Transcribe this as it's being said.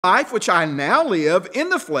life which I now live in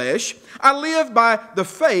the flesh, I live by the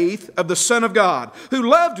faith of the Son of God, who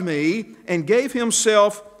loved me and gave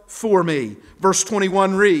himself for me. Verse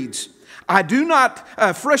 21 reads, I do not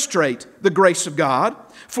frustrate the grace of God,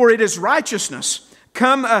 for it is righteousness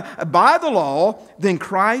come by the law, then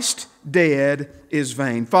Christ dead is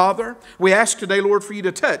vain. Father, we ask today, Lord, for you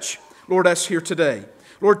to touch, Lord, us here today.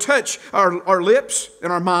 Lord, touch our lips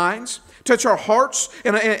and our minds. Touch our hearts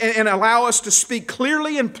and allow us to speak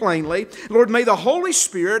clearly and plainly. Lord, may the Holy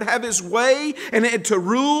Spirit have His way and to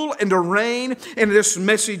rule and to reign in this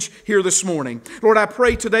message here this morning. Lord, I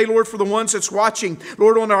pray today, Lord, for the ones that's watching,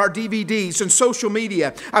 Lord, on our DVDs and social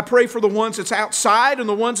media. I pray for the ones that's outside and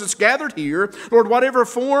the ones that's gathered here. Lord, whatever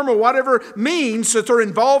form or whatever means that they're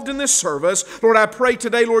involved in this service, Lord, I pray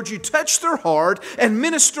today, Lord, you touch their heart and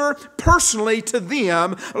minister personally to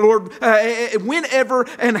them, Lord, whenever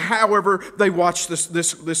and however they watch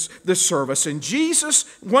this service. In Jesus'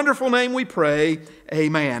 wonderful name we pray,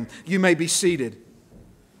 amen. You may be seated.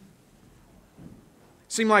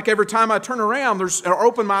 Seems like every time I turn around or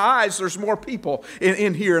open my eyes, there's more people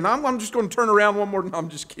in here. And I'm just going to turn around one more time. I'm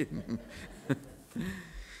just kidding.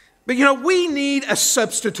 But you know, we need a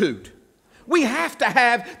substitute. We have to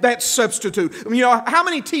have that substitute. You know, how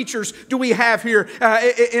many teachers do we have here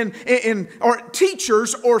or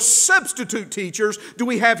teachers or substitute teachers do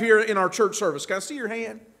we have here in our church service? Can I see your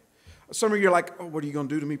hand? Some of you are like, oh, what are you going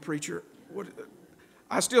to do to me, preacher?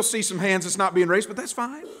 I still see some hands that's not being raised, but that's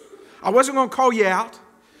fine. I wasn't going to call you out.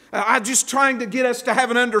 I'm just trying to get us to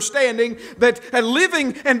have an understanding that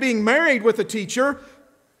living and being married with a teacher,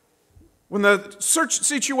 when the search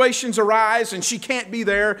situations arise and she can't be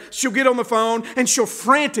there, she'll get on the phone and she'll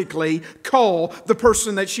frantically call the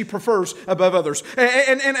person that she prefers above others.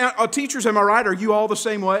 And teachers, am I right? Are you all the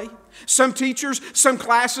same way? Some teachers, some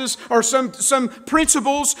classes, or some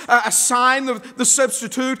principals assign the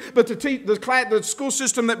substitute, but the school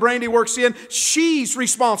system that Brandy works in, she's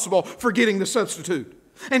responsible for getting the substitute.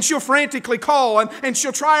 And she'll frantically call and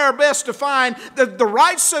she'll try her best to find the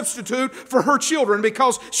right substitute for her children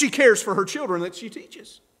because she cares for her children that she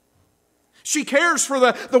teaches. She cares for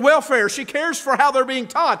the welfare. She cares for how they're being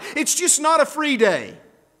taught. It's just not a free day.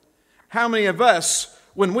 How many of us,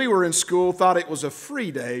 when we were in school, thought it was a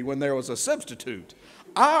free day when there was a substitute?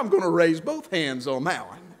 I'm going to raise both hands on that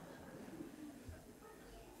one.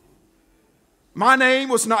 My name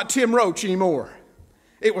was not Tim Roach anymore.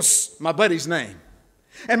 It was my buddy's name.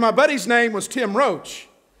 And my buddy's name was Tim Roach.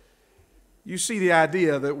 You see the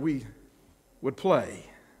idea that we would play.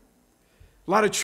 A lot of